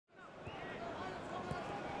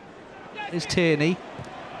Is Tierney.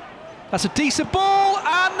 That's a decent ball,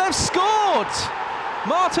 and they've scored!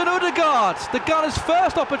 Martin Odegaard, the Gunners'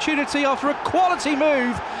 first opportunity after a quality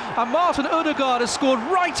move, and Martin Odegaard has scored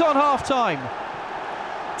right on half-time.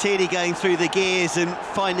 Tierney going through the gears and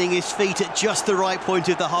finding his feet at just the right point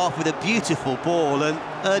of the half with a beautiful ball, and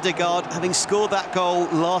Odegaard, having scored that goal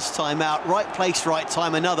last time out, right place, right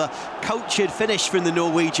time, another cultured finish from the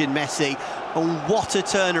Norwegian Messi, and what a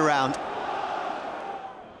turnaround.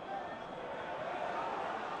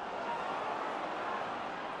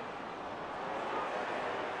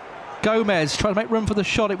 Gomez trying to make room for the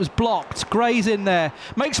shot, it was blocked. Gray's in there,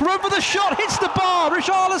 makes room for the shot, hits the bar.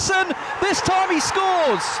 Richarlison, this time he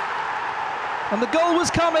scores. And the goal was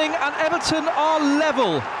coming, and Everton are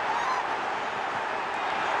level.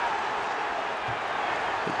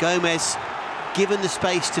 But Gomez, given the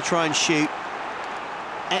space to try and shoot,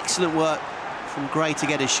 excellent work from Gray to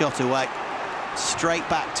get his shot away. Straight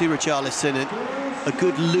back to Richarlison, and a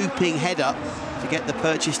good looping header to get the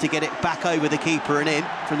purchase, to get it back over the keeper and in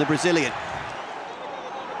from the Brazilian.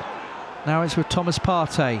 Now it's with Thomas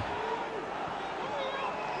Partey.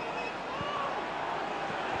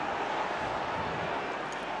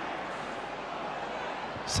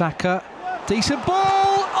 Saka, decent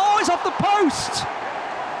ball, oh, it's off the post!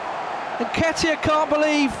 And Nketiah can't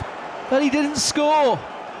believe that he didn't score.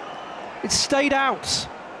 It stayed out.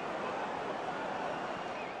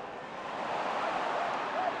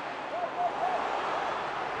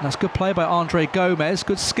 That's good play by Andre Gomez,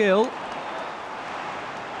 good skill.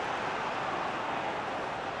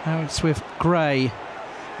 Now it's with Gray.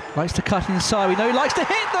 Likes to cut inside, we know he likes to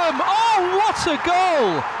hit them! Oh, what a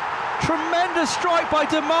goal! Tremendous strike by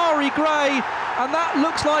Demarai Gray, and that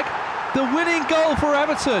looks like the winning goal for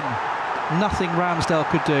Everton. Nothing Ramsdale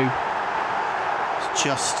could do. It's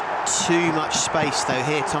just too much space though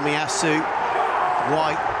here, Tomiyasu.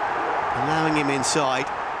 White allowing him inside.